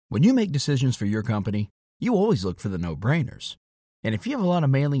When you make decisions for your company, you always look for the no-brainers. And if you have a lot of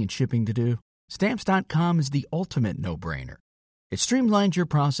mailing and shipping to do, Stamps.com is the ultimate no-brainer. It streamlines your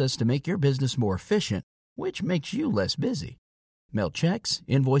process to make your business more efficient, which makes you less busy. Mail checks,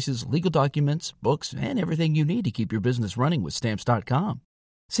 invoices, legal documents, books, and everything you need to keep your business running with Stamps.com.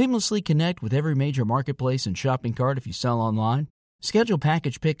 Seamlessly connect with every major marketplace and shopping cart if you sell online. Schedule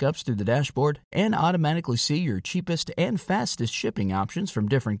package pickups through the dashboard and automatically see your cheapest and fastest shipping options from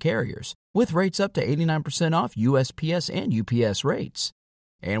different carriers, with rates up to 89% off USPS and UPS rates.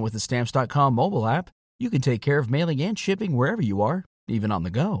 And with the Stamps.com mobile app, you can take care of mailing and shipping wherever you are, even on the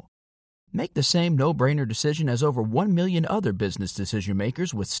go. Make the same no-brainer decision as over 1 million other business decision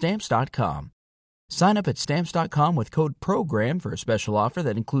makers with Stamps.com. Sign up at Stamps.com with code PROGRAM for a special offer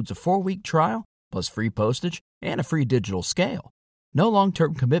that includes a 4-week trial, plus free postage and a free digital scale. No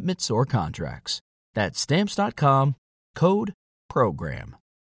long-term commitments or contracts. That's Stamps.com, code PROGRAM.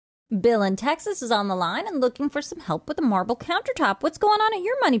 Bill in Texas is on the line and looking for some help with a marble countertop. What's going on at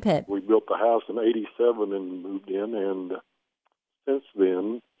your money pit? We built the house in '87 and moved in, and since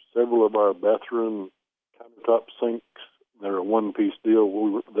then, several of our bathroom countertop sinks, they're a one-piece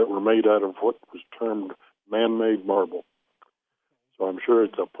deal that were made out of what was termed man-made marble. So I'm sure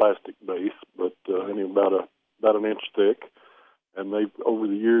it's a plastic base, but only about an inch thick. And they've, over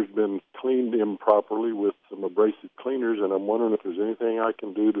the years, been cleaned improperly with some abrasive cleaners, and I'm wondering if there's anything I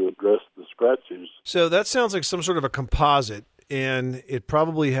can do to address the scratches. So that sounds like some sort of a composite, and it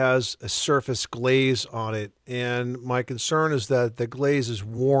probably has a surface glaze on it. And my concern is that the glaze is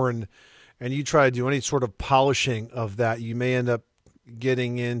worn, and you try to do any sort of polishing of that, you may end up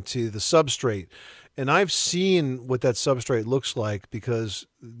getting into the substrate. And I've seen what that substrate looks like, because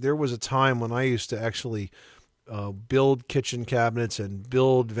there was a time when I used to actually build kitchen cabinets and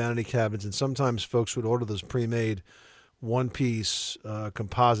build vanity cabinets, and sometimes folks would order those pre-made one-piece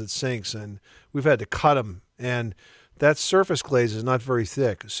composite sinks, and we've had to cut them, and that surface glaze is not very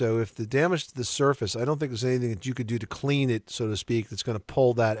thick. So if the damage to the surface, I don't think there's anything that you could do to clean it, so to speak, that's going to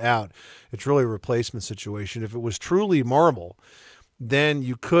pull that out. It's really a replacement situation. If it was truly marble, then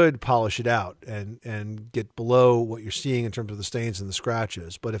you could polish it out and get below what you're seeing in terms of the stains and the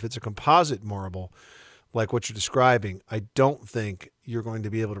scratches. But if it's a composite marble, like what you're describing, I don't think you're going to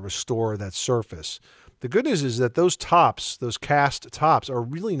be able to restore that surface. The good news is that those tops, those cast tops, are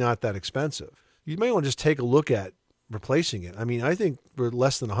really not that expensive. You may want to just take a look at replacing it. I mean, I think we're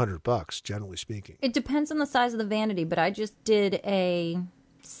less than $100, generally speaking. It depends on the size of the vanity, but I just did a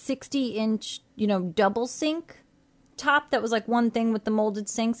 60-inch, double sink top that was like one thing with the molded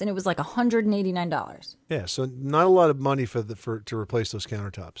sinks, and it was like $189. Yeah, so not a lot of money to replace those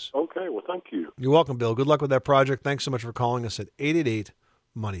countertops. Okay, well, thank you. You're welcome, Bill. Good luck with that project. Thanks so much for calling us at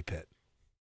 888-MONEY-PIT.